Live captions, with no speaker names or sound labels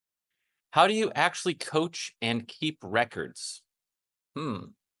How do you actually coach and keep records?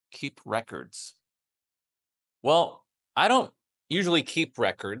 Hmm, keep records. Well, I don't usually keep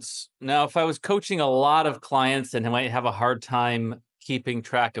records. Now, if I was coaching a lot of clients and I might have a hard time keeping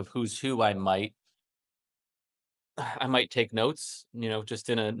track of who's who, I might take notes, just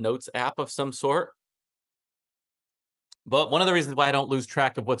in a notes app of some sort. But one of the reasons why I don't lose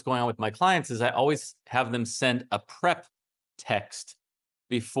track of what's going on with my clients is I always have them send a prep text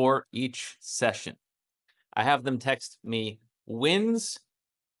before each session. I have them text me wins,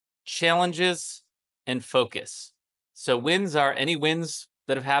 challenges, and focus. So wins are any wins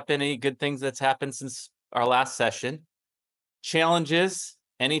that have happened, any good things that's happened since our last session. Challenges,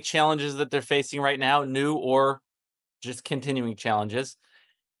 any challenges that they're facing right now, new or just continuing challenges.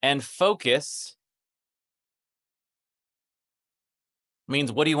 And focus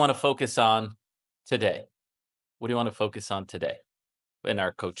means what do you want to focus on today? What do you want to focus on today in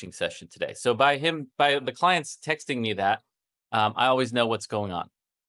our coaching session today? So by the clients texting me that, I always know what's going on.